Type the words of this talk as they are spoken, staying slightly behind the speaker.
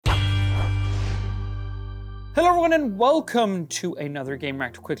Hello everyone and welcome to another Game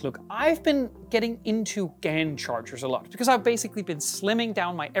Reactor Quick Look. I've been getting into GaN chargers a lot because I've basically been slimming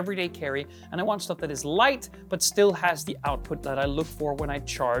down my everyday carry and I want stuff that is light but still has the output that I look for when I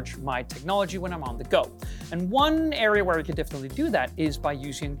charge my technology when I'm on the go. And one area where we can definitely do that is by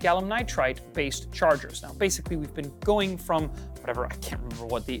using gallium nitride based chargers. Now basically we've been going from whatever, I can't remember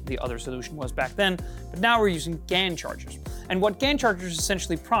what the other solution was back then, but now we're using GaN chargers. And what GaN chargers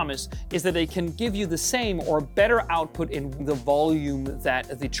essentially promise is that they can give you the same or better output in the volume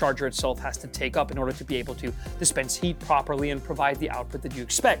that the charger itself has to take up in order to be able to dispense heat properly and provide the output that you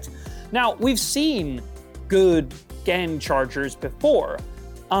expect. Now, we've seen good GaN chargers before,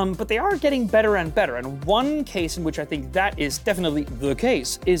 but they are getting better and better. And one case in which I think that is definitely the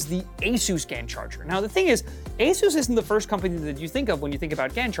case is the ASUS GaN Charger. Now, the thing is, ASUS isn't the first company that you think of when you think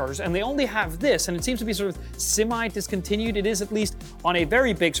about GaN chargers, and they only have this, and it seems to be sort of semi-discontinued. It is at least on a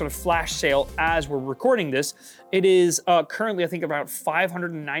very big sort of flash sale as we're recording this. It is currently, I think, about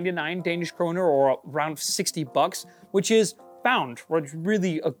 599 Danish kroner, or around 60 bucks, which is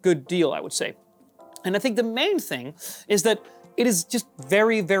really a good deal, I would say. And I think the main thing is that it is just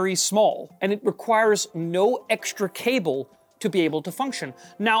very, very small, and it requires no extra cable to be able to function.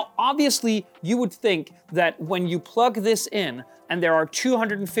 Now, obviously, you would think that when you plug this in, and there are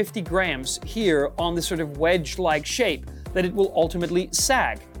 250 grams here on this sort of wedge-like shape, that it will ultimately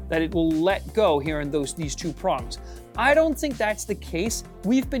sag, that it will let go here in these two prongs. I don't think that's the case.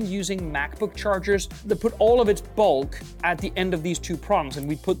 We've been using MacBook chargers that put all of its bulk at the end of these two prongs, and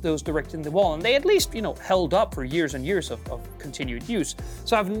we put those direct in the wall, and they at least, held up for years and years of continued use.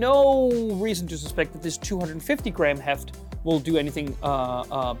 So I have no reason to suspect that this 250 gram heft will do anything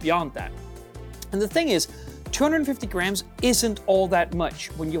beyond that. And the thing is, 250 grams isn't all that much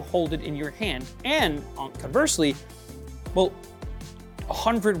when you hold it in your hand, and conversely, well,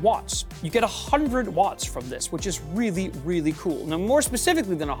 100 watts. You get 100 watts from this, which is really, really cool. Now, more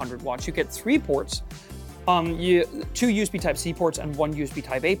specifically than 100 watts, you get 3 ports, 2 USB Type-C ports and 1 USB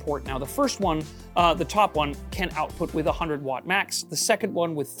Type-A port. Now, the first one, the top one, can output with 100 watt max, the second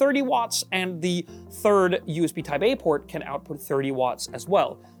one with 30 watts, and the third USB Type-A port can output 30 watts as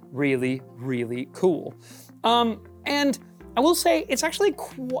well. Really, really cool. And I will say it's actually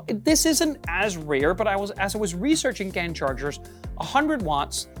this isn't as rare, but as I was researching GaN chargers, 100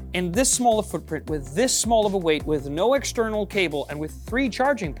 watts in this small a footprint with this small of a weight with no external cable and with 3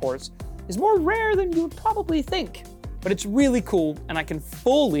 charging ports is more rare than you would probably think. But it's really cool, and I can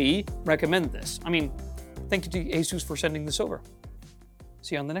fully recommend this. I mean, thank you to ASUS for sending this over.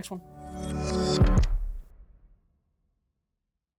 See you on the next one.